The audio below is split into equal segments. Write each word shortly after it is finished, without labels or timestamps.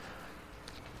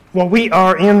Well, we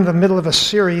are in the middle of a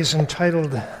series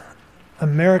entitled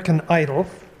American Idol.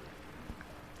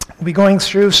 We'll be going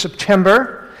through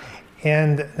September,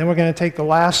 and then we're going to take the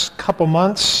last couple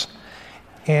months,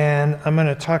 and I'm going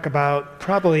to talk about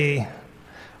we've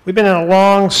been in a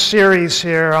long series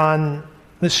here on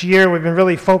this year. We've been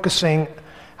really focusing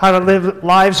how to live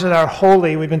lives that are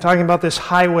holy. We've been talking about this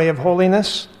Way of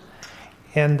Holiness,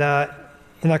 and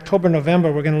in October, November,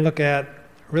 we're going to look at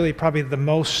really probably the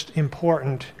most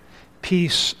important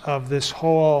piece of this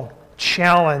whole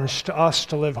challenge to us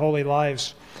to live holy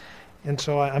lives. And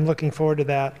so I'm looking forward to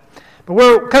that. But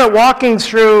we're kind of walking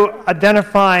through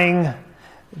identifying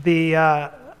the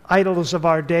idols of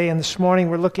our day, and this morning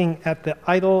we're looking at the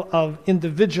idol of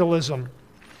individualism.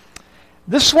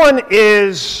 This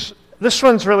one's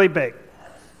really big.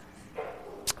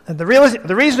 And the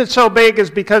reason it's so big is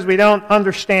because we don't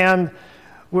understand.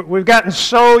 We've gotten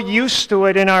so used to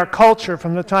it in our culture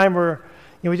from the time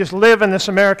we just live in this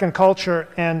American culture,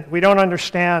 and we don't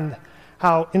understand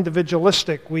how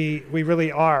individualistic we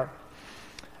really are.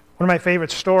 One of my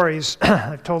favorite stories,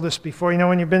 I've told this before,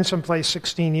 when you've been someplace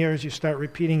 16 years, you start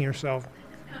repeating yourself.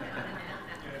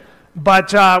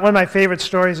 But one of my favorite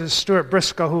stories is Stuart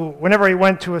Briscoe, who, whenever he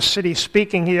went to a city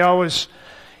speaking, he'd always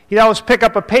pick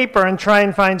up a paper and try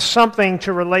and find something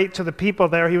to relate to the people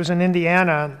there. He was in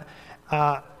Indiana.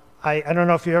 I don't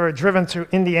know if you've ever driven through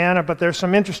Indiana, but there's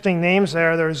some interesting names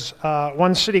there. There's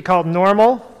one city called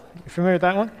Normal. You familiar with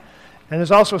that one? And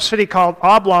there's also a city called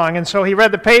Oblong. And so he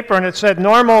read the paper, and it said,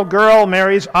 "Normal girl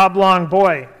marries oblong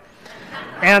boy."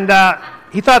 And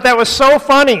he thought that was so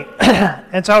funny.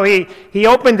 And so he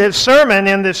opened his sermon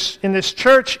in this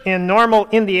church in Normal,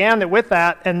 Indiana with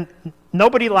that, and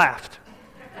nobody laughed.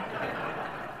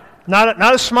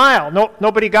 Not a smile.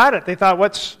 Nobody got it. They thought,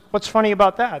 what's funny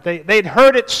about that? They'd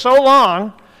heard it so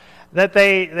long that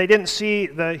they didn't see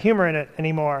the humor in it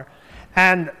anymore.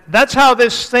 And that's how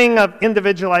this thing of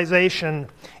individualization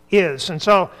is. And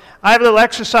so I have a little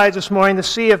exercise this morning to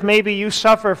see if maybe you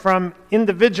suffer from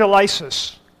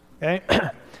individualitis. Okay?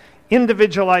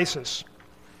 Individualitis.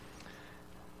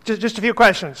 Just a few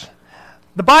questions.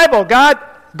 The Bible,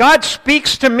 God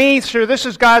speaks to me through, this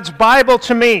is God's Bible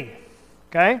to me.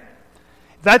 Okay?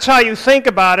 That's how you think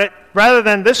about it. Rather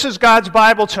than this is God's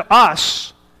Bible to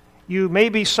us, you may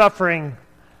be suffering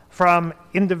from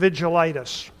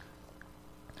individualitis.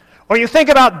 Or you think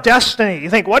about destiny. You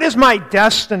think, what is my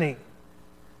destiny?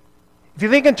 If you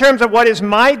think in terms of what is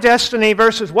my destiny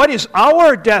versus what is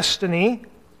our destiny,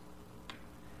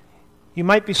 you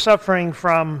might be suffering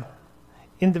from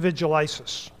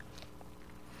individualitis.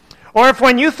 Or if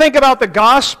when you think about the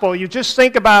gospel, you just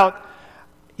think about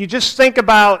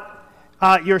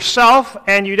yourself,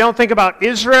 and you don't think about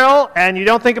Israel, and you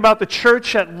don't think about the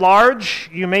church at large,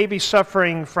 you may be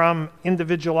suffering from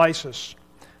individualitis.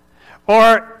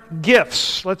 Or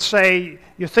gifts. Let's say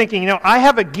you're thinking, I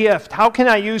have a gift. How can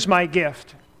I use my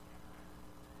gift?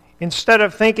 Instead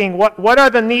of thinking, what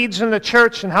are the needs in the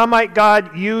church, and how might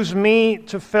God use me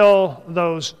to fill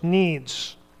those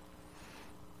needs?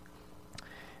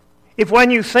 If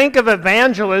when you think of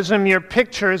evangelism, your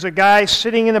picture is a guy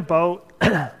sitting in a boat,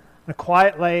 a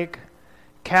quiet lake,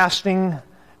 casting,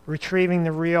 retrieving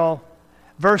the reel,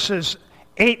 versus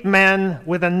 8 men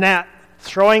with a net,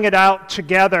 throwing it out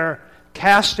together,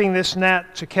 casting this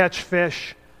net to catch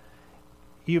fish,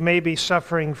 you may be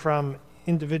suffering from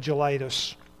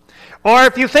individualitis. Or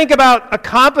if you think about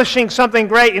accomplishing something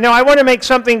great, I want to make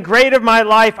something great of my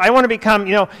life. I want to become,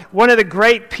 one of the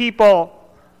great people,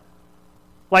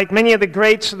 like many of the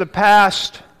greats of the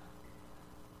past.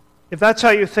 If that's how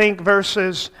you think,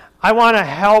 versus I want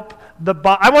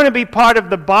to be part of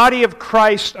the body of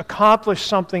Christ, accomplish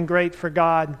something great for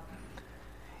God,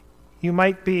 you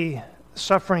might be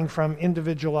suffering from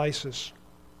individualitis.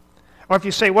 Or if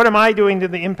you say, what am I doing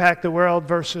to impact the world,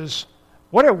 versus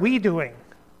what are we doing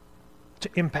to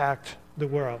impact the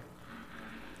world?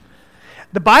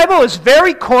 The Bible is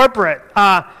very corporate,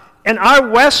 and our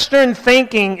Western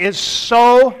thinking is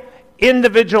so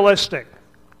individualistic.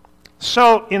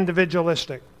 So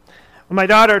individualistic. When my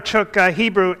daughter took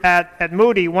Hebrew at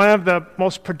Moody, one of the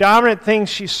most predominant things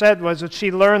she said was that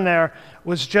she learned there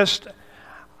was just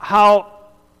how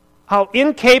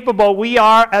incapable we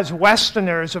are as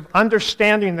Westerners of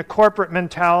understanding the corporate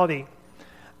mentality.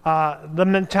 The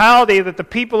mentality that the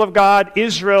people of God,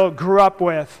 Israel, grew up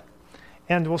with.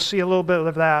 And we'll see a little bit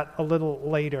of that a little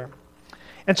later.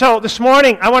 And so this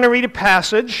morning, I want to read a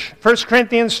passage, 1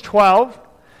 Corinthians 12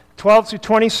 through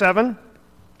 27.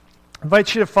 I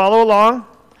invite you to follow along.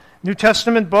 New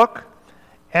Testament book.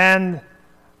 And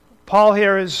Paul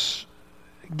here is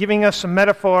giving us a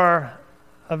metaphor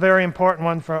a very important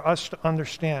one for us to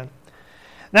understand.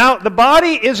 Now, the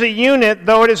body is a unit,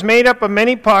 though it is made up of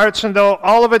many parts, and though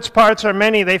all of its parts are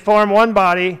many, they form one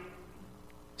body,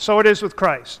 so it is with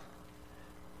Christ.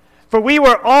 For we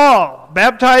were all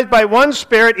baptized by one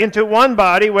Spirit into one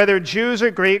body, whether Jews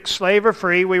or Greeks, slave or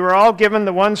free. We were all given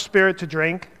the one Spirit to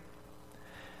drink.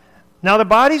 Now the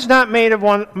body's not made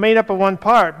up of one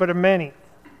part, but of many.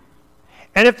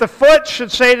 And if the foot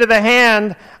should say to the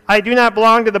hand, I do not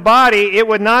belong to the body, it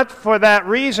would not for that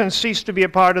reason cease to be a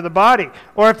part of the body.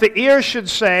 Or if the ear should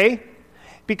say,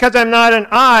 because I'm not an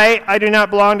eye, I do not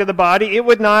belong to the body, it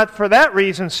would not for that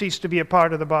reason cease to be a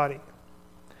part of the body.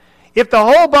 If the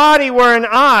whole body were an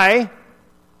eye,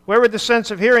 where would the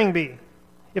sense of hearing be?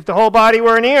 If the whole body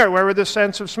were an ear, where would the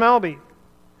sense of smell be?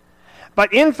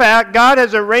 But in fact, God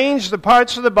has arranged the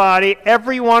parts of the body,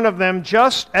 every one of them,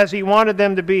 just as He wanted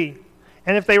them to be.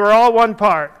 And if they were all one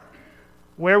part,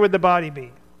 where would the body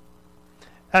be?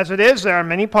 As it is, there are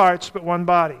many parts, but one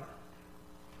body.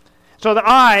 So the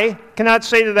eye cannot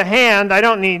say to the hand, I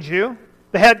don't need you.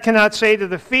 The head cannot say to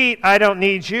the feet, I don't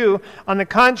need you. On the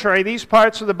contrary, these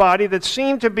parts of the body that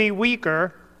seem to be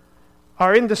weaker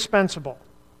are indispensable.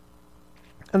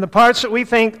 And the parts that we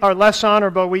think are less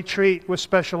honorable, we treat with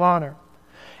special honor.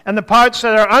 And the parts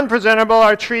that are unpresentable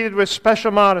are treated with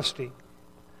special modesty.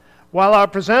 While our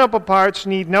presentable parts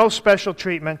need no special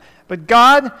treatment, but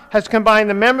God has combined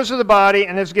the members of the body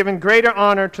and has given greater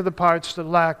honor to the parts that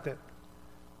lacked it,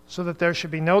 so that there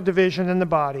should be no division in the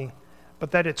body, but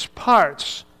that its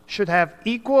parts should have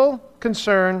equal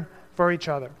concern for each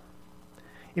other.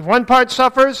 If one part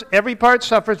suffers, every part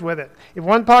suffers with it. If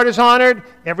one part is honored,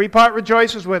 every part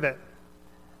rejoices with it.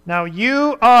 Now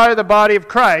you are the body of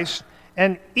Christ,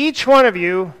 and each one of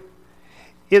you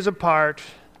is a part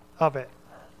of it.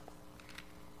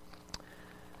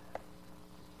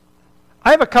 I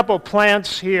have a couple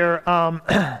plants here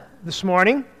this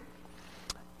morning,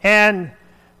 and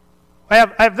I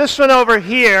have this one over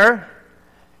here.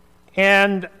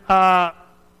 And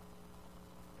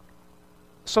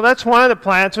so that's one of the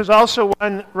plants. There's also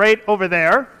one right over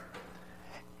there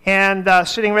and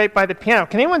sitting right by the piano.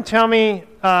 Can anyone tell me,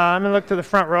 I'm going to look to the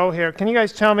front row here. Can you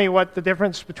guys tell me what the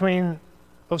difference between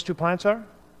those two plants are?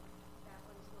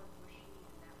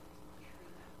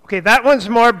 Okay, that one's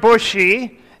more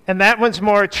bushy and that one's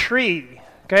more tree.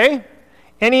 Okay?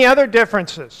 Any other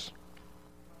differences?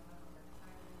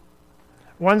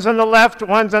 One's on the left,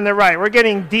 one's on the right. We're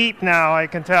getting deep now, I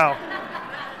can tell.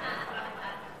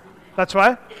 That's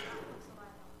what?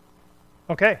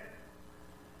 Okay.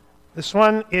 This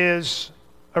one is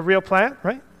a real plant,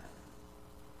 right?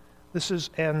 This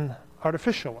is an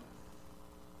artificial one.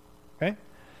 Okay?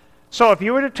 So if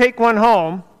you were to take one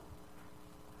home,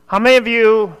 how many of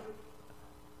you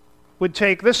would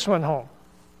take this one home?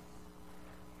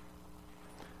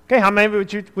 Okay, how many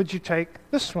would you take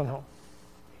this one home?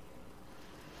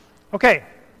 Okay.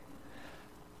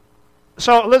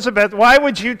 So, Elizabeth, why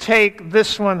would you take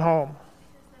this one home?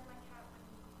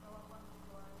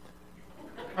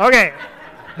 Okay.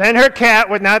 Then her cat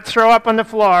would not throw up on the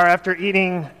floor after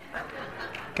eating.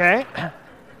 Okay.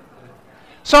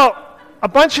 So, a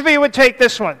bunch of you would take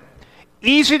this one.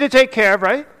 Easy to take care of,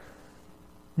 right?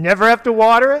 Never have to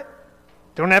water it.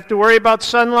 Don't have to worry about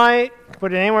sunlight.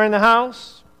 Put it anywhere in the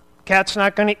house. Cat's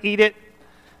not going to eat it.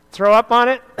 Throw up on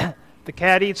it. The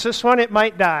cat eats this one, it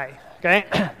might die. Okay?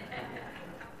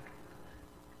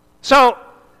 So,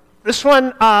 this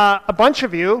one, a bunch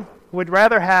of you would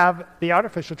rather have the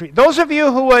artificial tree. Those of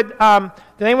you who would, did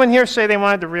anyone here say they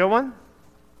wanted the real one?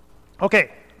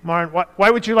 Okay, Maren, why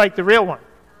would you like the real one?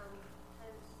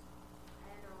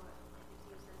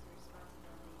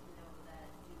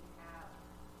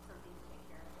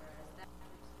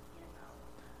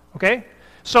 Okay,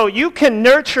 so you can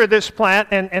nurture this plant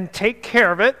and take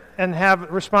care of it and have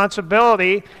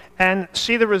responsibility and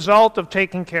see the result of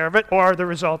taking care of it or the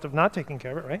result of not taking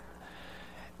care of it, right?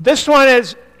 This one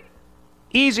is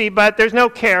easy, but there's no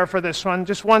care for this one.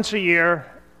 Just once a year,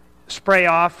 spray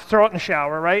off, throw it in the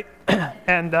shower, right?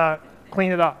 And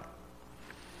clean it up.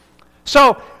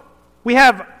 So we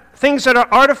have things that are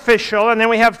artificial, and then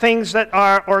we have things that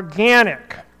are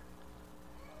organic.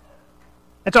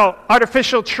 And so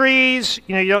artificial trees,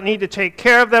 you don't need to take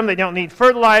care of them. They don't need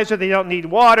fertilizer. They don't need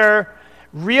water.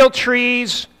 Real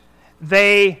trees,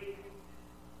 they're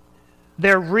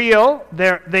real.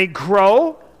 They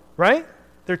grow, right?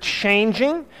 They're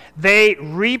changing. They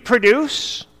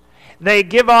reproduce. They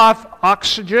give off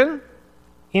oxygen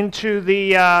into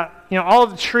the, all of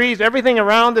the trees. Everything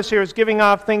around us here is giving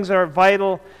off things that are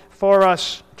vital for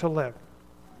us to live.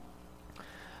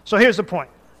 So here's the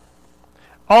point.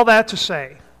 All that to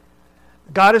say,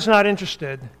 God is not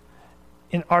interested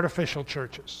in artificial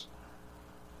churches.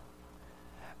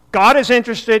 God is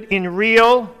interested in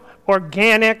real,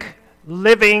 organic,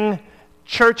 living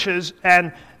churches,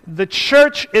 and the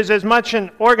church is as much an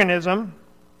organism,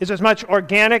 is as much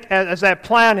organic as that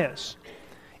plant is.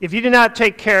 If you do not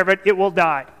take care of it, it will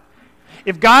die.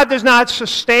 If God does not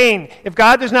sustain, if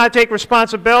God does not take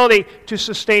responsibility to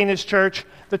sustain His church,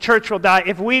 the church will die.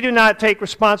 If we do not take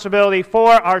responsibility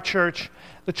for our church,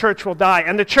 the church will die.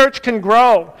 And the church can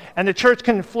grow, and the church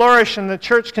can flourish, and the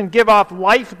church can give off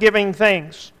life-giving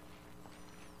things.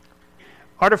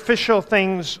 Artificial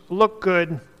things look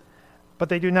good, but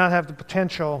they do not have the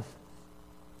potential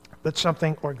that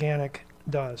something organic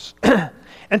does.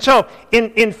 And so,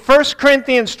 in 1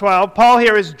 Corinthians 12, Paul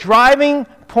here is driving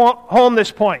home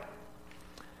this point.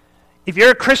 If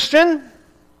you're a Christian,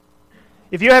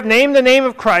 if you have named the name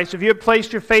of Christ, if you have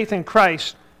placed your faith in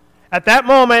Christ, at that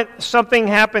moment, something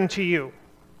happened to you.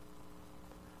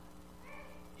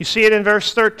 You see it in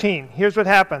verse 13. Here's what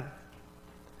happened.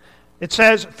 It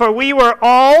says, "For we were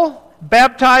all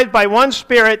baptized by one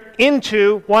Spirit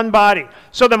into one body."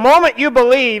 So the moment you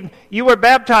believed, you were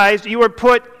baptized, you were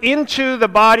put into the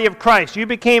body of Christ. You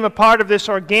became a part of this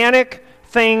organic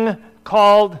thing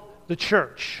called the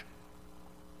church.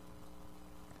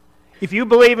 If you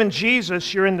believe in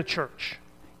Jesus, you're in the church.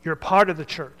 You're a part of the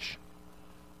church.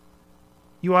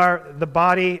 You are the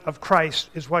body of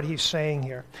Christ, is what he's saying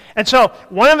here. And so,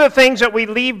 one of the things that we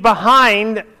leave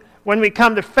behind when we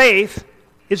come to faith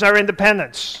is our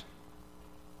independence.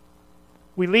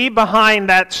 We leave behind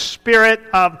that spirit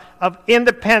of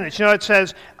independence. You know, it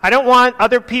says, I don't want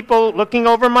other people looking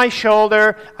over my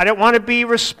shoulder. I don't want to be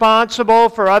responsible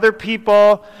for other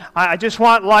people. I just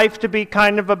want life to be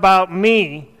kind of about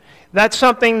me. That's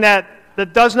something that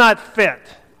does not fit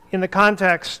in the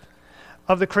context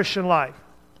of the Christian life.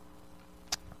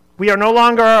 We are no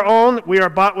longer our own. We are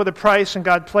bought with a price, and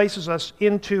God places us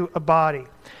into a body.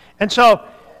 And so,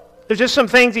 there's just some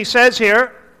things he says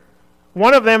here.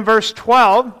 One of them, verse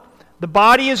 12, the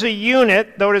body is a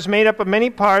unit, though it is made up of many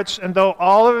parts, and though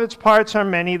all of its parts are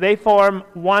many, they form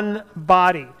one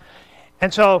body.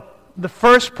 And so, the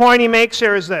first point he makes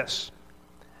here is this.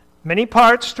 Many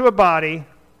parts to a body,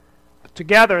 but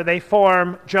together they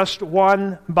form just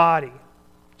one body.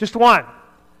 Just one.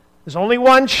 There's only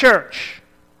one church.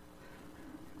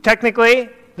 Technically,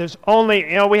 there's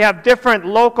only, we have different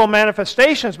local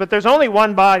manifestations, but there's only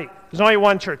one body. There's only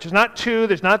one church. There's not two,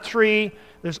 there's not three,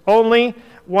 there's only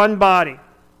one body.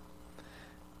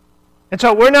 And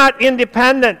so we're not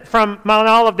independent from Mount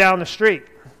Olive down the street.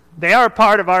 They are a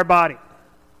part of our body,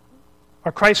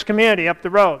 or Christ community up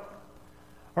the road,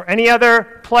 or any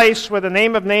other place where the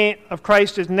name of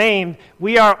Christ is named.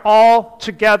 We are all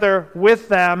together with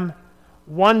them,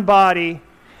 one body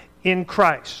in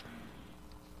Christ.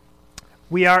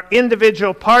 We are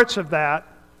individual parts of that,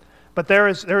 but there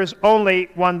is only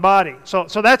one body. So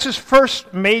that's his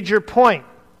first major point.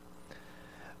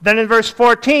 Then in verse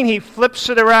 14, he flips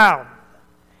it around.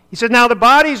 He says, now the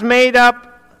body is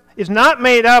not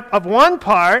made up of one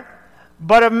part,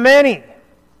 but of many.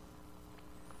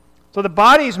 So the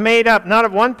body is made up not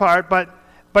of one part, but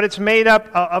it's made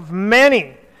up of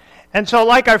many. And so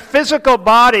like our physical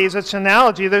bodies, it's an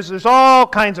analogy, there's all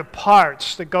kinds of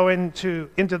parts that go into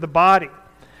the body.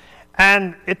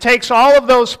 And it takes all of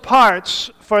those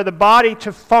parts for the body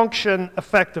to function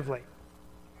effectively.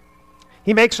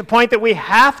 He makes the point that we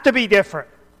have to be different.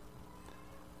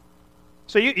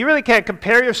 So you really can't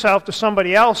compare yourself to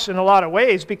somebody else in a lot of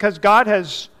ways, because God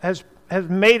has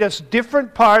made us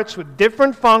different parts with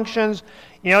different functions.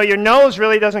 Your nose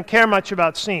really doesn't care much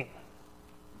about seeing.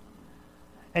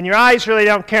 And your eyes really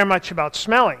don't care much about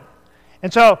smelling.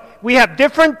 And so we have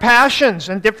different passions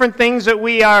and different things that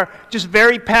we are just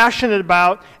very passionate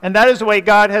about, and that is the way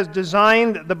God has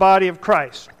designed the body of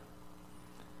Christ.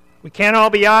 We can't all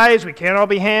be eyes, we can't all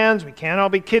be hands, we can't all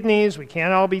be kidneys, we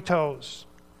can't all be toes.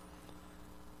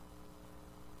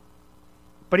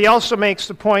 But he also makes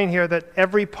the point here that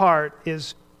every part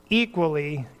is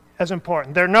equally as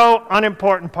important. There are no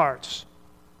unimportant parts.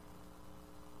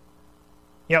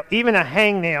 Even a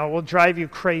hangnail will drive you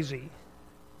crazy.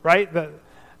 Right?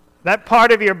 That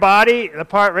part of your body, the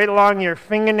part right along your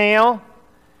fingernail,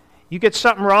 you get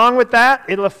something wrong with that,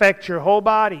 it'll affect your whole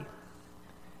body.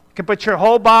 It can put your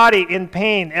whole body in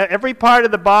pain. Every part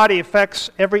of the body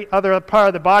affects every other part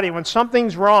of the body. When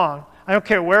something's wrong, I don't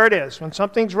care where it is, when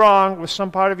something's wrong with some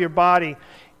part of your body,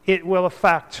 it will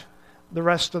affect the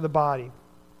rest of the body.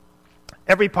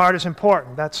 Every part is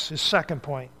important. That's his second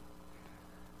point.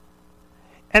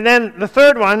 And then the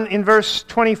third one, in verse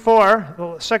 24,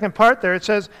 the second part there, it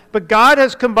says, "But God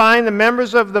has combined the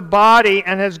members of the body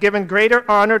and has given greater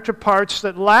honor to parts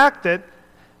that lacked it,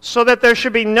 so that there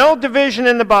should be no division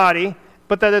in the body,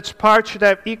 but that its parts should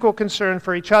have equal concern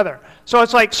for each other." So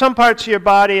it's like some parts of your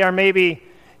body are maybe,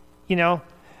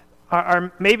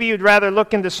 maybe you'd rather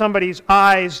look into somebody's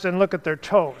eyes than look at their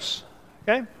toes.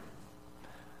 Okay?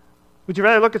 Would you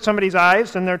rather look at somebody's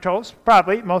eyes than their toes?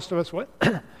 Probably, most of us would.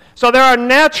 So there are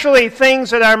naturally things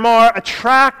that are more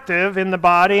attractive in the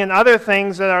body and other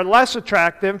things that are less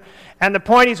attractive. And the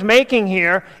point he's making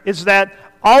here is that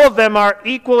all of them are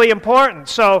equally important.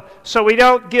 So we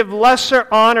don't give lesser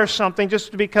honor something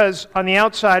just because on the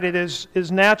outside it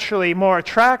is naturally more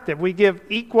attractive. We give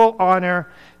equal honor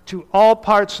to all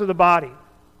parts of the body.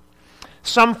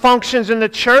 Some functions in the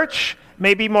church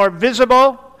may be more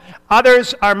visible.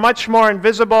 Others are much more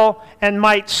invisible and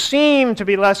might seem to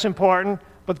be less important.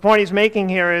 But the point he's making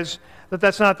here is that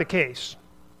that's not the case.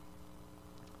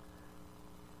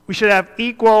 We should have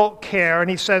equal care. And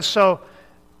he says, so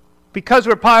because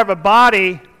we're part of a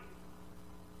body,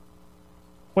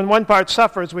 when one part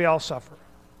suffers, we all suffer.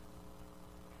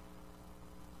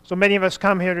 So many of us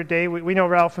come here today. We know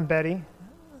Ralph and Betty.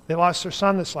 They lost their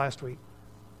son this last week.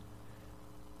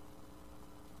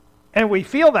 And we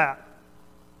feel that.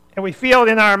 And we feel it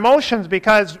in our emotions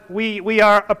because we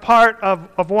are a part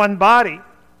of one body.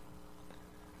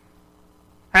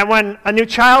 And when a new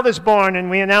child is born and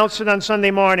we announce it on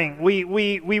Sunday morning, we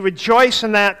rejoice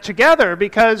in that together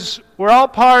because we're all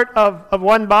part of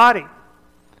one body.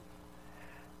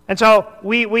 And so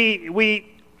we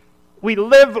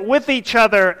live with each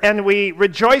other and we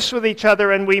rejoice with each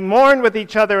other and we mourn with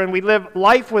each other and we live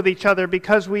life with each other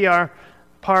because we are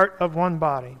part of one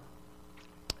body.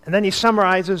 And then he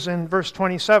summarizes in verse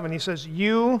 27. He says,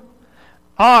 "You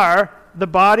are the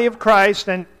body of Christ,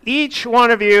 and each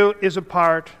one of you is a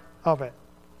part of it."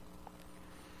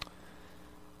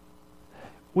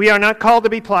 We are not called to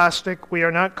be plastic. We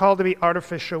are not called to be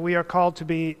artificial. We are called to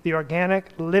be the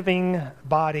organic, living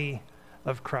body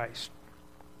of Christ.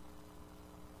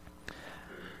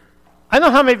 I don't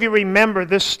know how many of you remember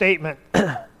this statement,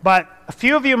 but a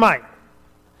few of you might.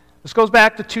 This goes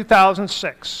back to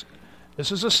 2006.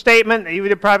 This is a statement that you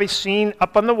would have probably seen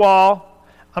up on the wall.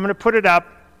 I'm going to put it up.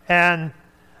 And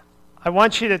I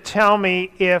want you to tell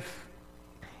me if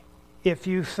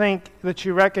you think that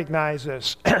you recognize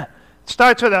this. It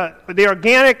starts with the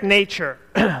organic nature.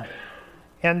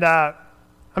 And I'm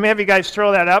going to have you guys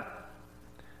throw that up.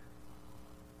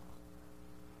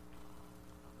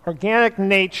 Organic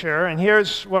nature, and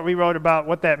here's what we wrote about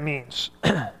what that means.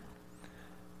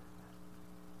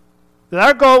 That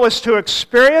our goal was to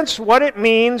experience what it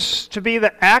means to be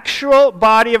the actual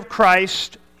body of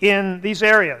Christ in these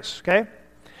areas, okay?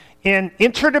 In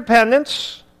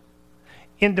interdependence,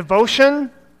 in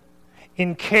devotion,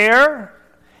 in care,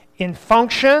 in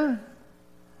function,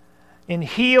 in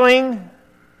healing,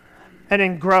 and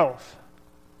in growth.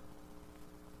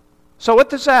 So what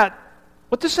does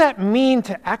that mean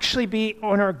to actually be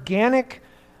an organic,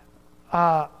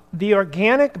 the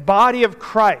organic body of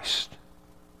Christ,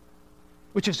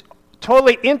 which is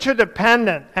totally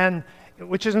interdependent and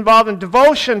which is involved in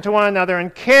devotion to one another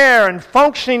and care and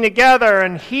functioning together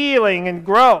and healing and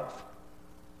growth?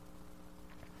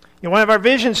 One of our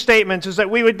vision statements is that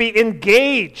we would be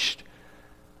engaged.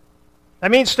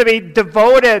 That means to be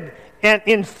devoted and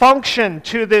in function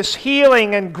to this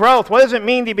healing and growth. What does it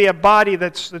mean to be a body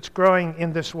that's growing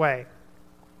in this way?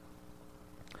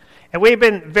 And we've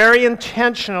been very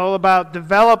intentional about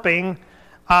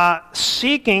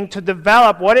seeking to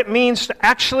develop what it means to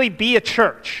actually be a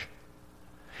church.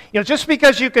 Just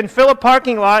because you can fill a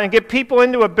parking lot and get people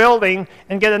into a building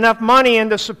and get enough money in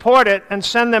to support it and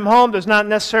send them home does not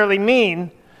necessarily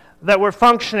mean that we're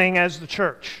functioning as the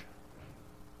church.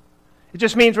 It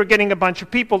just means we're getting a bunch of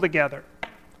people together.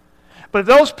 But if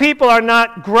those people are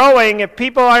not growing, if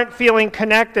people aren't feeling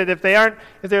connected, if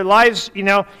their lives,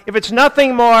 if it's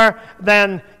nothing more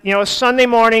than, a Sunday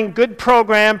morning, good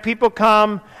program, people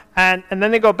come and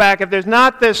then they go back. If there's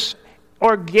not this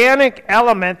organic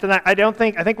element, then I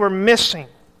think we're missing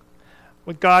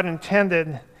what God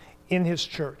intended in His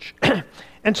church.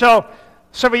 And so,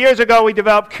 several years ago, we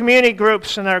developed community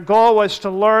groups, and our goal was to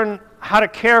learn how to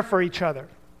care for each other,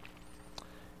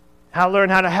 how to learn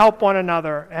how to help one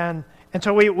another, and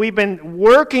so we've been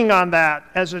working on that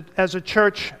as a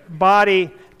church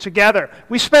body together.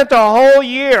 We spent a whole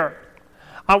year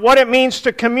on what it means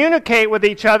to communicate with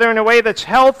each other in a way that's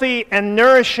healthy and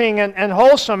nourishing and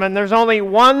wholesome. And there's only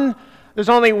one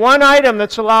item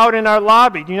that's allowed in our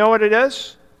lobby. Do you know what it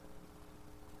is?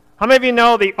 How many of you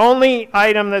know the only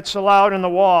item that's allowed in the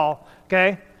wall,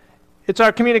 okay, it's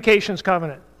our communications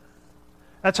covenant.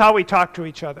 That's how we talk to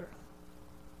each other.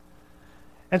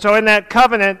 And so in that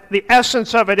covenant, the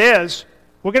essence of it is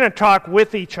we're going to talk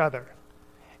with each other.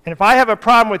 And if I have a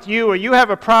problem with you or you have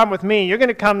a problem with me, you're going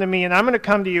to come to me and I'm going to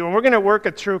come to you and we're going to work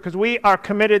it through because we are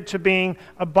committed to being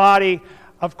a body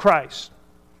of Christ.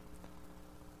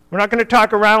 We're not going to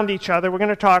talk around each other. We're going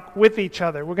to talk with each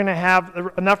other. We're going to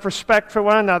have enough respect for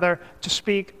one another to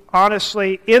speak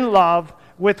honestly in love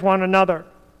with one another.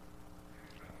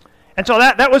 And so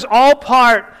that was all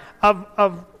part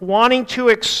of wanting to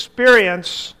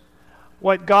experience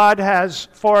what God has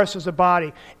for us as a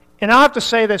body. And I'll have to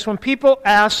say this, when people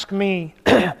ask me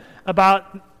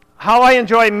about how I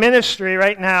enjoy ministry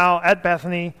right now at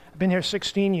Bethany, I've been here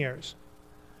 16 years.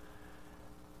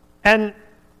 And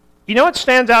you know what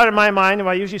stands out in my mind, and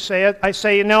I usually say it? I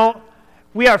say,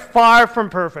 we are far from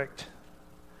perfect.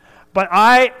 But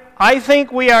I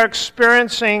think we are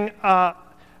experiencing a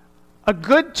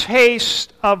good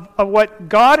taste of what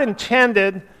God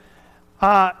intended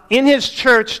in His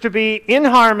church to be in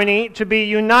harmony, to be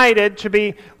united, to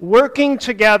be working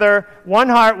together, one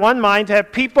heart, one mind, to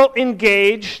have people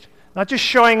engaged, not just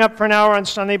showing up for an hour on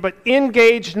Sunday, but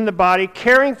engaged in the body,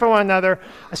 caring for one another.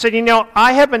 I said,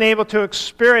 I have been able to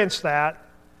experience that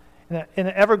in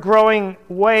an ever-growing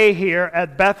way here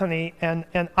at Bethany, and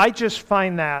I just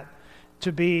find that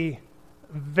to be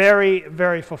very,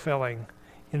 very fulfilling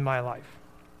in my life.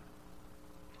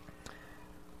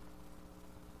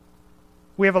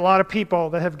 We have a lot of people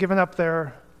that have given up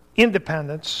their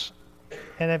independence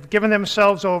and have given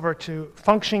themselves over to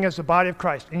functioning as the body of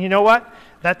Christ. And you know what?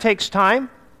 That takes time,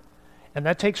 and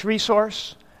that takes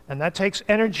resource, and that takes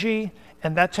energy,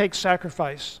 and that takes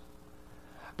sacrifice.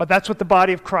 But that's what the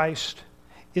body of Christ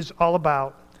is all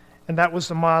about, and that was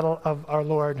the model of our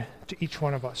Lord to each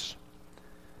one of us.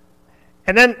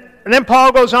 And then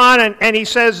Paul goes on and he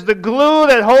says, the glue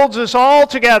that holds us all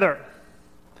together,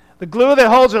 the glue that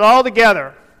holds it all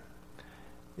together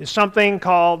is something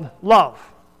called love.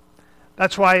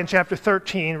 That's why in chapter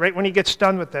 13, right when he gets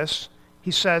done with this,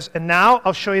 he says, and now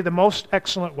I'll show you the most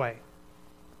excellent way.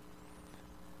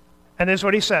 And this is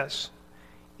what he says.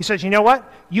 He says, you know what?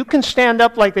 You can stand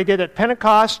up like they did at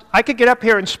Pentecost. I could get up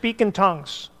here and speak in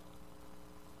tongues.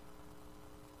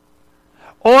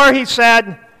 Or he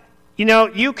said,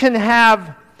 you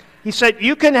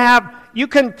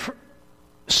can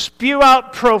spew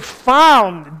out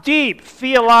profound, deep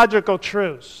theological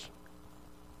truths.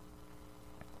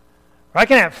 Or I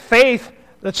can have faith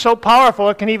that's so powerful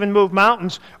it can even move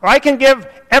mountains. Or I can give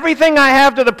everything I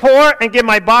have to the poor and give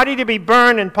my body to be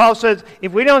burned. And Paul says,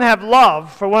 if we don't have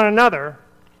love for one another,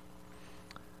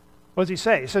 what does he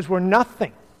say? He says, we're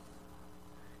nothing.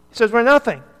 He says, we're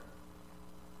nothing.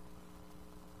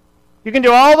 You can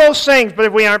do all those things, but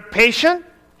if we aren't patient,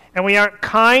 and we aren't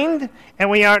kind,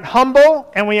 and we aren't humble,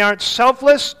 and we aren't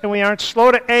selfless, and we aren't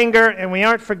slow to anger, and we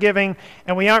aren't forgiving,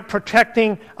 and we aren't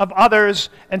protecting of others,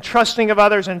 and trusting of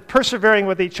others, and persevering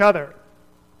with each other,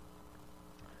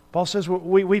 Paul says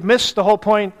we've missed the whole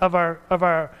point of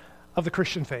the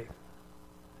Christian faith.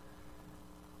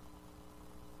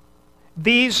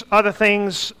 These are the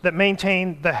things that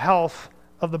maintain the health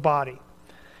of the body.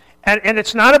 And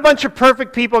it's not a bunch of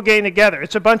perfect people getting together.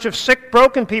 It's a bunch of sick,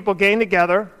 broken people getting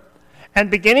together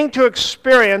and beginning to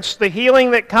experience the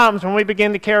healing that comes when we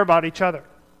begin to care about each other.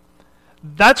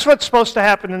 That's what's supposed to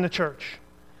happen in the church,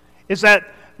 is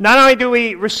that not only do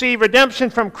we receive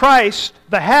redemption from Christ,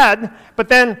 the head, but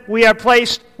then we are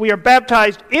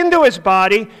baptized into His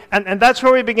body, and that's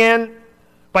where we begin.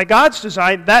 By God's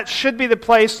design, that should be the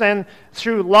place then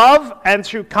through love and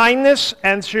through kindness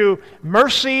and through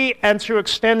mercy and through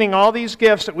extending all these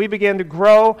gifts that we begin to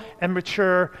grow and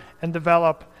mature and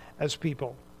develop as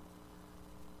people.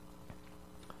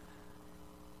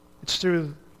 It's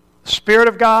through the Spirit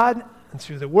of God and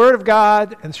through the Word of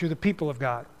God and through the people of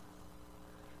God.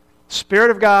 Spirit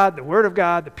of God, the Word of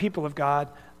God, the people of God,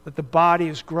 that the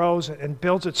body grows and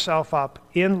builds itself up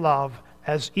in love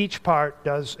as each part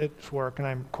does its work. And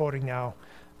I'm quoting now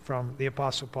from the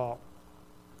Apostle Paul.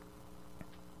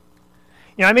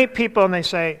 I meet people and they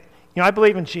say, I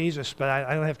believe in Jesus, but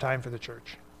I don't have time for the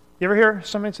church. You ever hear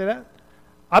somebody say that?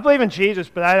 I believe in Jesus,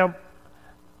 but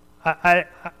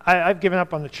I've given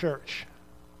up on the church.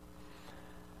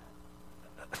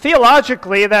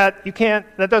 Theologically, that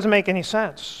doesn't make any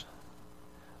sense.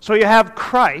 So you have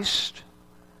Christ,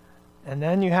 and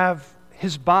then you have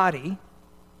His body.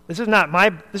 This is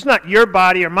not your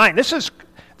body or mine.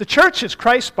 The church is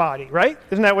Christ's body, right?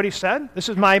 Isn't that what he said? This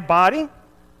is my body,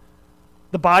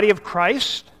 the body of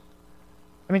Christ.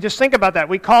 I mean, just think about that.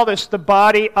 We call this the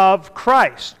body of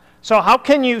Christ. So how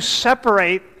can you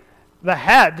separate the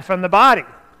head from the body?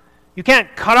 You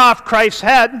can't cut off Christ's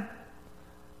head.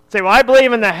 Say, well, I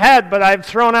believe in the head, but I've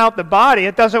thrown out the body.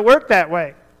 It doesn't work that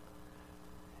way.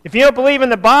 If you don't believe in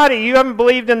the body, you haven't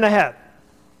believed in the head.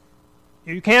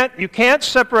 You can't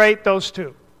separate those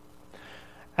two.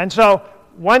 And so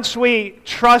once we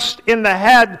trust in the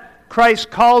head, Christ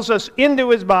calls us into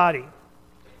his body.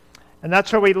 And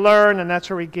that's where we learn, and that's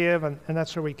where we give, and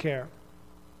that's where we care.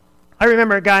 I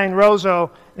remember a guy in Roseau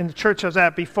in the church I was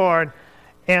at before,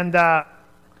 and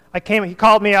he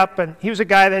called me up, and he was a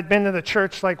guy that had been to the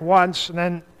church like once, and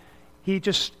then he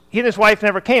and his wife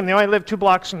never came. They only lived 2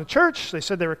 blocks from the church. They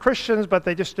said they were Christians, but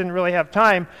they just didn't really have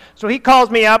time. So he calls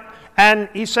me up, and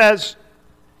he says,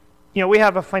 we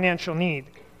have a financial need,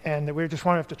 and we were just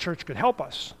wondering if the church could help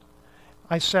us.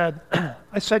 I said,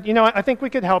 I think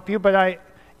we could help you, but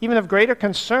even of greater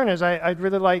concern is I'd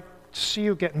really like to see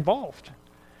you get involved.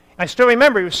 I still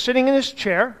remember he was sitting in his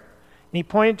chair, and he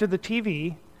pointed to the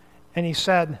TV, and he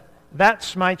said,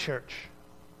 "That's my church."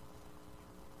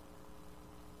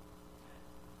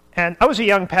 And I was a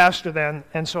young pastor then,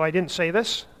 and so I didn't say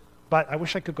this, but I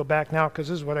wish I could go back now because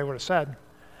this is what I would have said.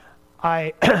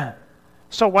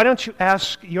 So why don't you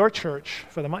ask your church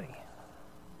for the money?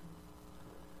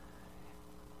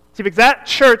 See, because that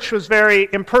church was very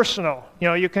impersonal.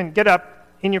 You can get up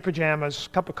in your pajamas,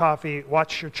 cup of coffee,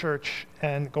 watch your church,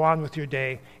 and go on with your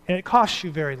day, and it costs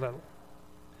you very little.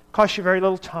 It costs you very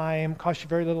little time, costs you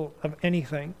very little of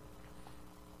anything.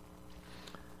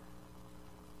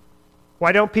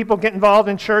 Why don't people get involved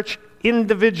in church?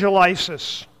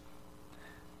 Individualisis.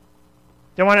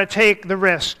 They want to take the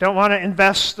risk, don't want to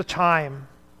invest the time.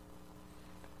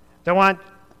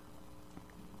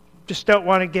 Just don't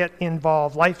want to get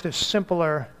involved. Life is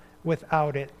simpler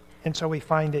without it, and so we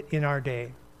find it in our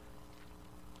day.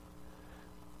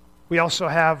 We also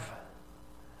have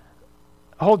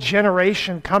a whole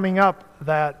generation coming up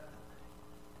that,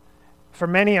 for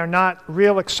many, are not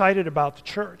real excited about the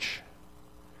church.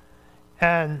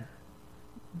 And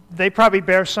they probably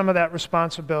bear some of that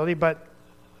responsibility, but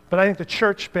I think the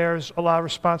church bears a lot of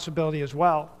responsibility as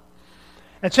well.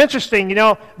 It's interesting,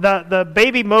 the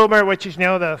baby boomer, which is,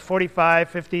 the 45,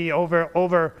 50,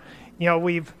 over,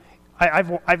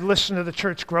 I've listened to the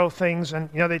church grow things, and,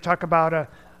 they talk about a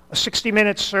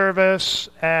 60-minute service,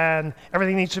 and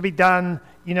everything needs to be done,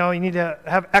 you need to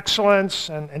have excellence,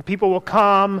 and people will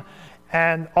come,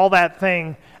 and all that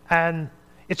thing. And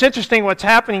it's interesting what's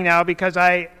happening now, because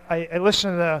I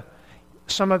listen to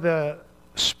some of the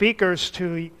speakers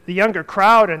to the younger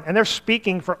crowd, and they're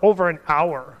speaking for over an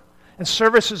hour. And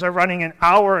services are running an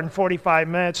hour and 45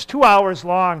 minutes, 2 hours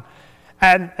long.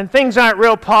 And things aren't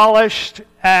real polished,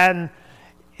 and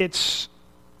it's,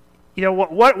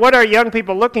 what are young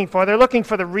people looking for? They're looking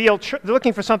for the real, they're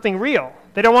looking for something real.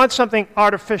 They don't want something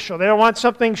artificial. They don't want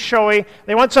something showy.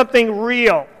 They want something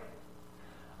real.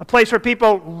 A place where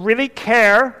people really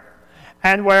care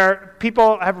and where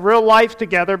people have real life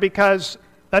together, because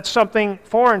that's something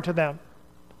foreign to them.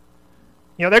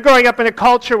 They're growing up in a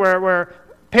culture where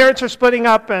parents are splitting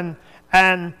up, and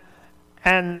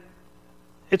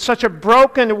it's such a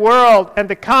broken world, and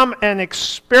to come and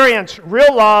experience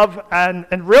real love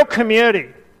and real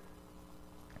community.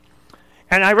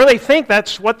 And I really think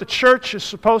that's what the church is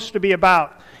supposed to be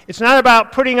about. It's not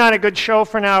about putting on a good show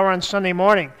for an hour on Sunday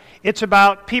morning. It's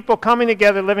about people coming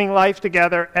together, living life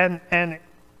together, and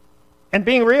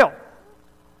being real,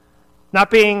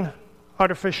 not being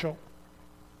artificial.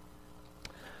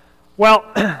 Well,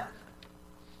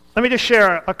 let me just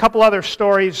share a couple other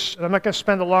stories. I'm not going to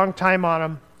spend a long time on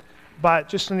them, but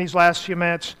just in these last few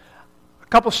minutes, a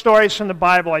couple stories from the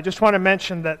Bible I just want to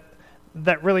mention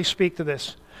that really speak to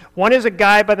this. One is a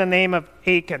guy by the name of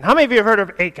Achan. How many of you have heard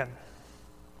of Achan?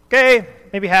 Okay,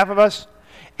 maybe half of us.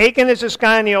 Achan is this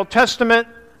guy in the Old Testament,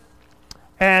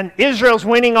 and Israel's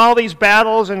winning all these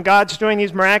battles, and God's doing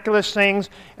these miraculous things,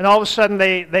 and all of a sudden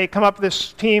they come up with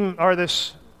this team, or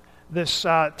this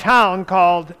town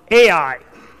called Ai.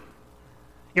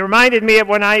 It reminded me of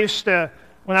when I was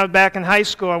back in high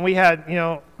school, and we had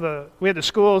the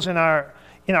schools in our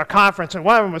conference, and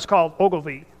one of them was called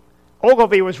Ogilvy.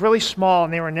 Ogilvy was really small,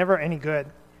 and they were never any good.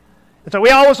 And so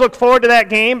we always looked forward to that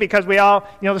game, because we all,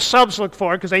 the subs looked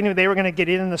forward because they knew they were going to get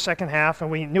in the second half,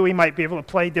 and we knew we might be able to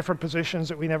play different positions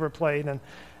that we never played.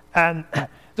 And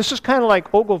this is kind of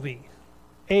like Ogilvy,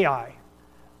 Ai.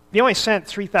 They only sent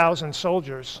 3,000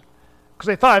 soldiers because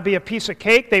they thought it'd be a piece of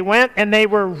cake. They went, and they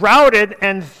were routed,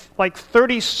 and like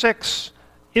 36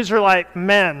 Israelite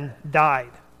men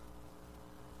died.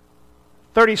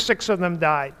 36 of them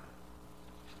died.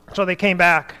 So they came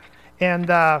back. And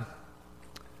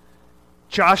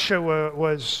Joshua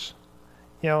was,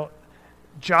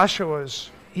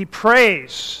 he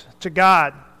prays to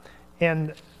God.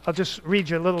 And I'll just read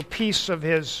you a little piece of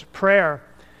his prayer.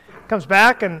 Comes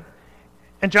back and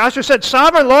Joshua said,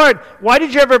 "Sovereign Lord, why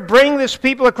did you ever bring this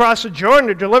people across the Jordan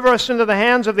to deliver us into the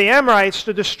hands of the Amorites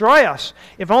to destroy us?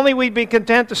 If only we'd be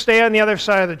content to stay on the other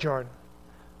side of the Jordan.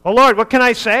 Oh Lord, what can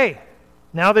I say?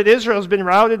 Now that Israel's been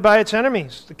routed by its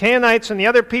enemies, the Canaanites and the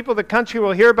other people of the country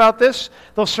will hear about this.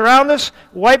 They'll surround us,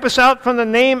 wipe us out from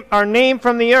our name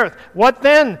from the earth. What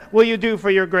then will you do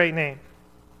for your great name?"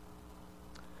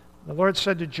 The Lord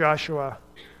said to Joshua,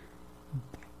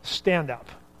 "Stand up."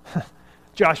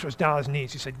 Joshua's down on his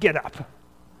knees. He said, "Get up.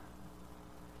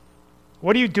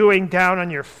 What are you doing down on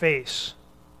your face?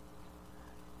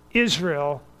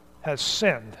 Israel has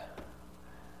sinned.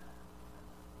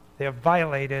 They have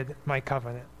violated my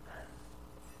covenant."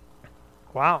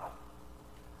 Wow.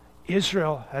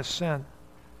 Israel has sinned.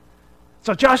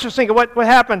 So Joshua's thinking, what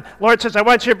happened? Lord says, "I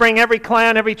want you to bring every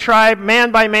clan, every tribe, man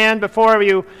by man before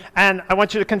you, and I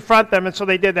want you to confront them." And so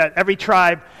they did that, every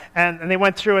tribe. And they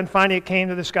went through, and finally it came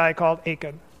to this guy called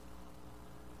Achan. And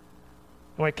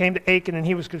when it came to Achan and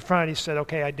he was confronted, he said,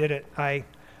 "Okay, I did it. I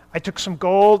took some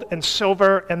gold and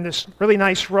silver and this really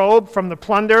nice robe from the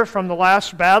plunder from the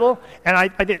last battle, and I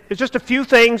did. It's just a few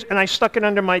things, and I stuck it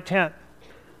under my tent.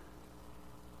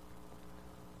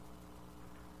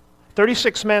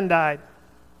 36 men died.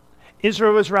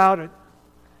 Israel was routed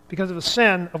because of the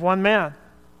sin of one man.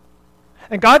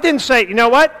 And God didn't say, "You know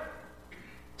what?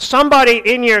 Somebody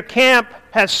in your camp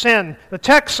has sinned." The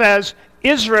text says,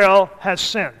 Israel has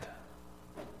sinned.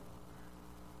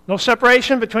 No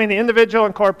separation between the individual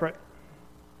and corporate.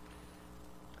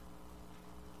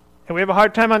 And we have a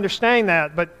hard time understanding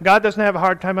that, but God doesn't have a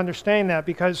hard time understanding that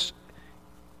because,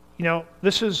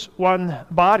 this is one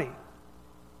body.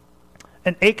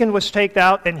 And Achan was taken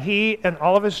out, and he and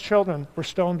all of his children were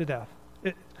stoned to death.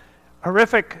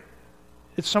 Horrific.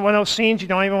 It's one of those scenes you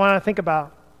don't even want to think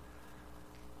about.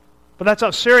 But that's how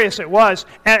serious it was.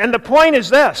 And the point is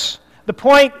this. The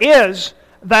point is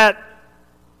that,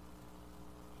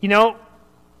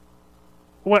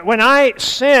 when I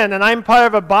sin and I'm part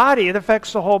of a body, it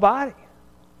affects the whole body.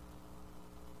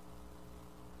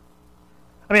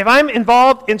 I mean, if I'm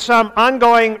involved in some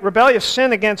ongoing rebellious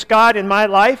sin against God in my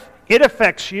life, it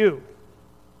affects you.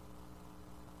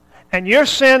 And your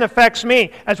sin affects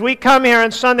me. As we come here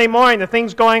on Sunday morning, the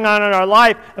things going on in our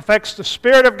life affects the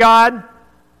Spirit of God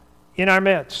in our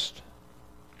midst.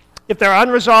 If there are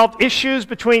unresolved issues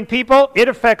between people, it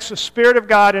affects the Spirit of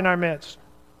God in our midst.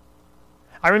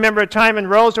 I remember a time in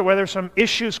Rosa where there were some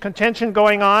issues, contention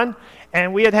going on,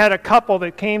 and we had a couple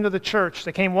that came to the church.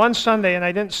 They came one Sunday, and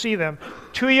I didn't see them.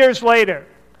 2 years later,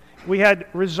 we had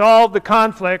resolved the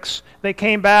conflicts. They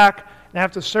came back, and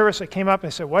after the service, they came up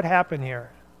and said, "What happened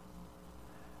here?"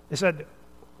 They said,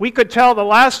 "We could tell the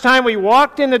last time we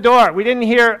walked in the door, we didn't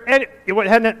hear, it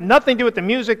had nothing to do with the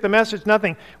music, the message,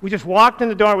 nothing. We just walked in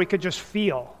the door, we could just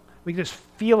feel. We could just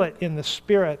feel it in the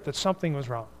spirit that something was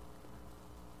wrong."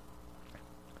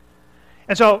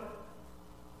 And so,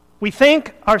 we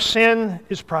think our sin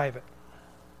is private.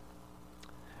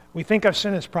 We think our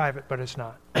sin is private, but it's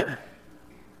not.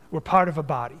 We're part of a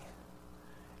body.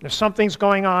 And if something's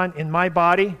going on in my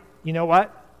body, you know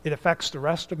what? It affects the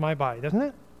rest of my body, doesn't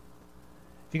it?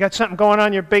 If you got something going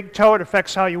on your big toe, it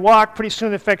affects how you walk. Pretty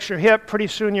soon it affects your hip. Pretty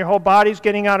soon your whole body's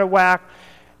getting out of whack.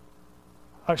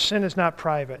 Our sin is not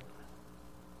private.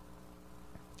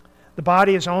 The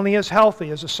body is only as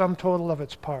healthy as the sum total of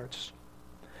its parts.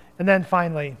 And then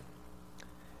finally,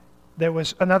 there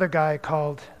was another guy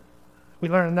we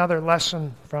learned another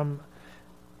lesson from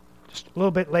just a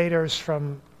little bit later, is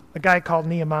from a guy called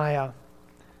Nehemiah.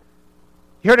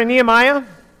 You heard of Nehemiah? A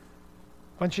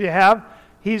bunch of you have.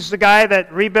 He's the guy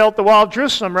that rebuilt the wall of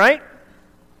Jerusalem, right?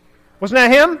 Wasn't that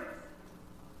him?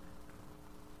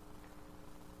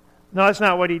 No, that's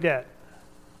not what he did.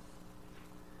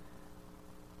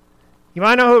 You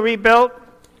want to know who rebuilt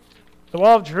the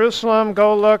wall of Jerusalem?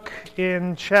 Go look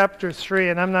in chapter 3,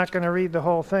 and I'm not going to read the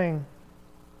whole thing.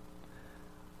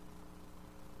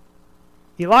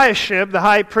 Eliashib, the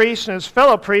high priest, and his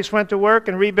fellow priests went to work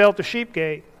and rebuilt the sheep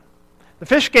gate. The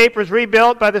fish gate was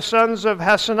rebuilt by the sons of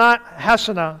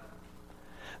Hassanah.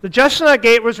 The Jeshanah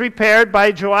gate was repaired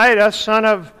by Joiada, son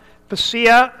of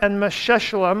Paseah, and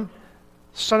Mesheshalim,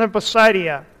 son of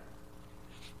Basidiah,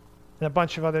 and a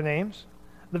bunch of other names.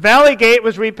 The valley gate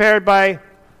was repaired by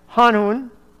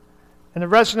Hanun and the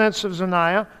residents of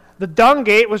Zaniah. The dung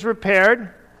gate was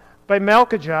repaired by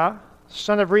Malchijah,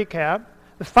 son of Rechab.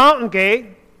 The fountain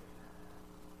gate,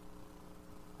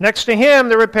 Next to him,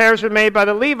 the repairs were made by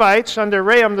the Levites under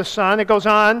Rehum the son. It goes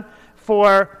on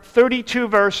for 32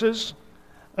 verses,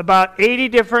 about 80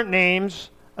 different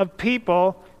names of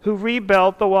people who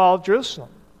rebuilt the wall of Jerusalem.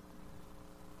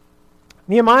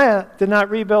 Nehemiah did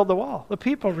not rebuild the wall. The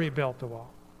people rebuilt the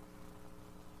wall.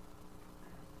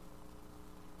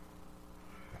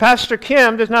 Pastor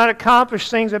Kim does not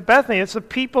accomplish things at Bethany. It's the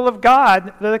people of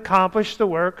God that accomplish the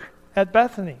work at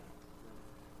Bethany.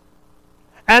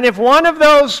 And if one of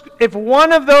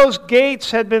those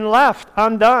gates had been left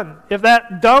undone, if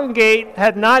that dung gate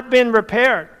had not been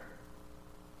repaired,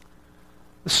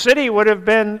 the city would have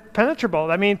been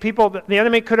penetrable. I mean, the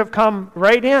enemy could have come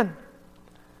right in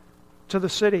to the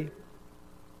city.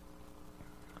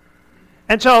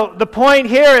 And so the point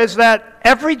here is that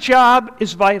every job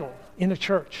is vital in the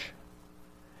church.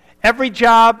 Every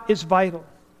job is vital.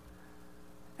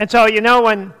 And so,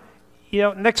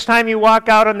 next time you walk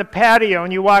out on the patio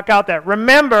and you walk out there,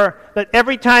 remember that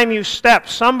every time you step,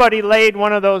 somebody laid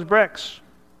one of those bricks.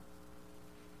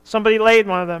 Somebody laid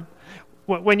one of them.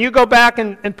 When you go back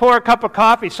and pour a cup of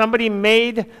coffee, somebody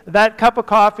made that cup of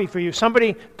coffee for you.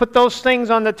 Somebody put those things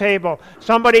on the table.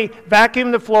 Somebody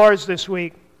vacuumed the floors this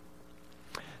week.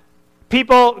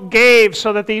 People gave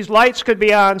so that these lights could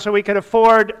be on so we could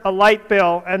afford a light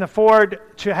bill and afford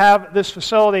to have this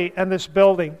facility and this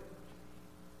building.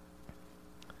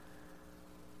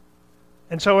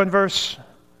 And so in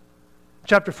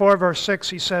chapter 4, verse 6,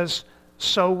 he says,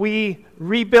 "So we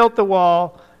rebuilt the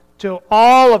wall till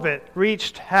all of it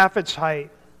reached half its height,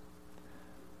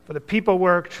 for the people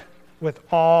worked with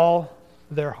all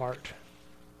their heart."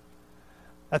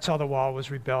 That's how the wall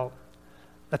was rebuilt.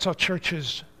 That's how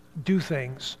churches do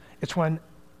things. It's when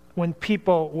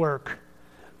people work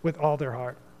with all their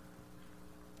heart.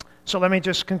 So let me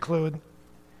just conclude.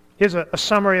 Here's a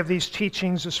summary of these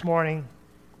teachings this morning.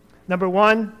 Number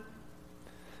one,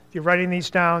 if you're writing these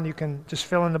down, you can just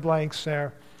fill in the blanks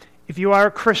there. If you are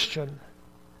a Christian,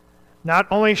 not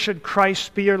only should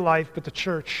Christ be your life, but the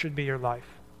church should be your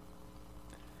life.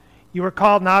 You are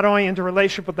called not only into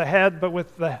relationship with the head, but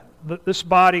with this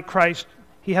body, Christ.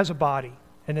 He has a body,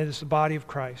 and it is the body of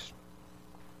Christ.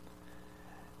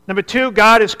 Number two,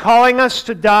 God is calling us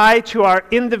to die to our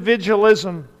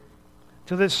individualism,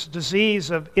 to this disease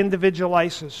of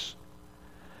individualitis.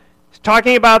 He's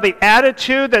talking about the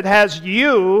attitude that has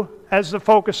you as the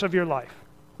focus of your life.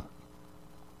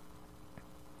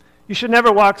 You should never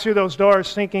walk through those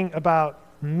doors thinking about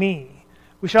me.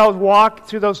 We should always walk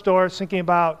through those doors thinking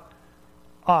about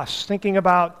us, thinking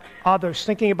about others,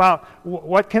 thinking about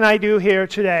what can I do here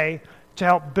today to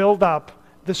help build up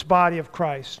this body of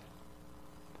Christ.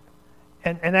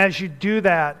 And as you do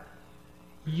that,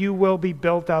 you will be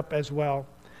built up as well.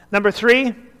 Number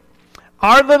three,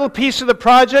 our little piece of the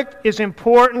project is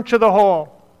important to the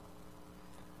whole.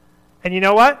 And you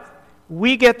know what?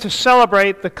 We get to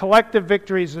celebrate the collective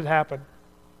victories that happen.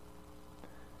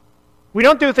 We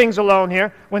don't do things alone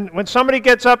here. When somebody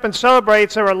gets up and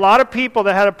celebrates, there are a lot of people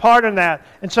that had a part in that.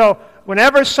 And so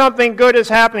whenever something good is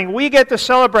happening, we get to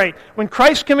celebrate. When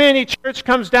Christ Community Church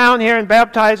comes down here and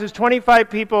baptizes 25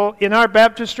 people in our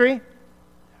baptistry,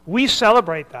 we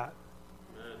celebrate that.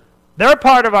 They're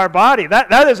part of our body.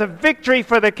 That is a victory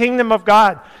for the kingdom of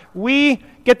God. We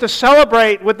get to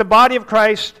celebrate with the body of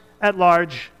Christ at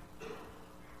large.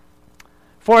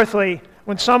 Fourthly,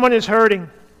 when someone is hurting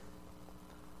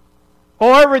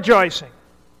or rejoicing,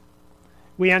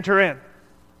 we enter in.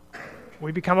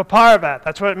 We become a part of that.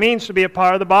 That's what it means to be a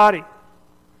part of the body.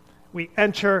 We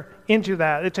enter into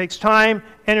that. It takes time,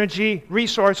 energy,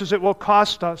 resources. It will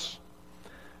cost us.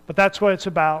 But that's what it's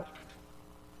about.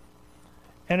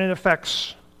 And it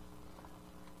affects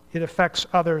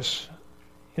others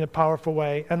in a powerful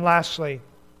way. And lastly,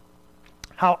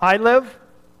 how I live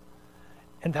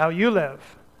and how you live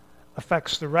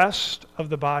affects the rest of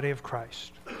the body of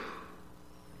Christ.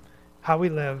 How we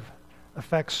live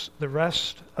affects the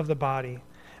rest of the body.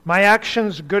 My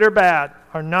actions, good or bad,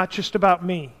 are not just about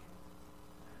me.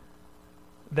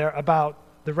 They're about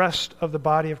the rest of the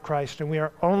body of Christ, and we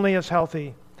are only as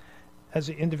healthy as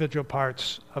the individual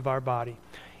parts of our body.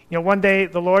 One day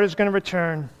the Lord is going to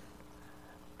return,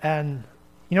 and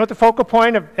you know what the focal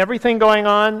point of everything going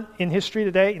on in history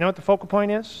today? You know what the focal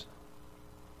point is?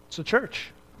 It's the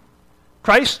church.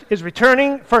 Christ is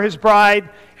returning for his bride.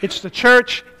 It's the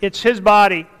church. It's his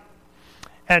body.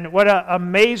 And what an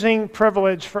amazing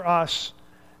privilege for us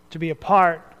to be a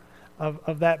part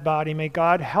of that body. May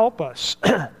God help us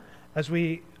as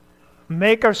we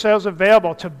make ourselves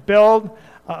available to build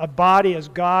a body as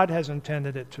God has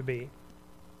intended it to be.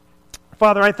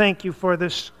 Father, I thank you for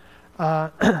this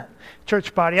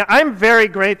church body. I'm very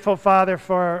grateful, Father,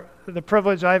 for the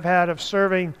privilege I've had of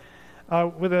serving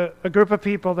with a group of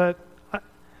people that,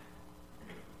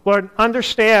 Lord,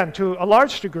 understand to a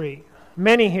large degree,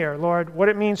 many here, Lord, what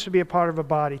it means to be a part of a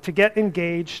body, to get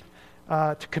engaged,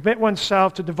 to commit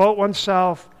oneself, to devote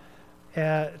oneself,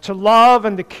 to love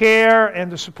and to care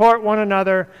and to support one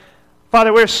another.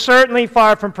 Father, we're certainly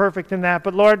far from perfect in that,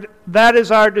 but Lord, that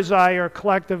is our desire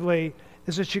collectively,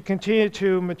 is that you continue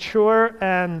to mature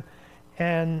and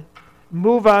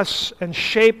move us and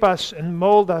shape us and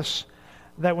mold us,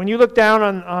 that when you look down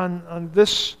on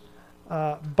this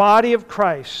body of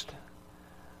Christ,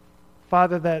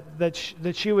 Father,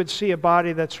 that you would see a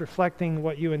body that's reflecting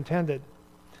what you intended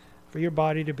for your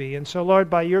body to be. And so, Lord,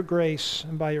 by your grace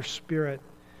and by your Spirit,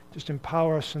 just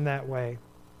empower us in that way.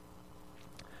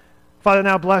 Father,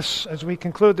 now bless, as we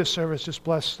conclude this service, just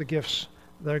bless the gifts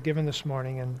that are given this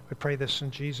morning, and we pray this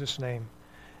in Jesus' name.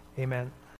 Amen.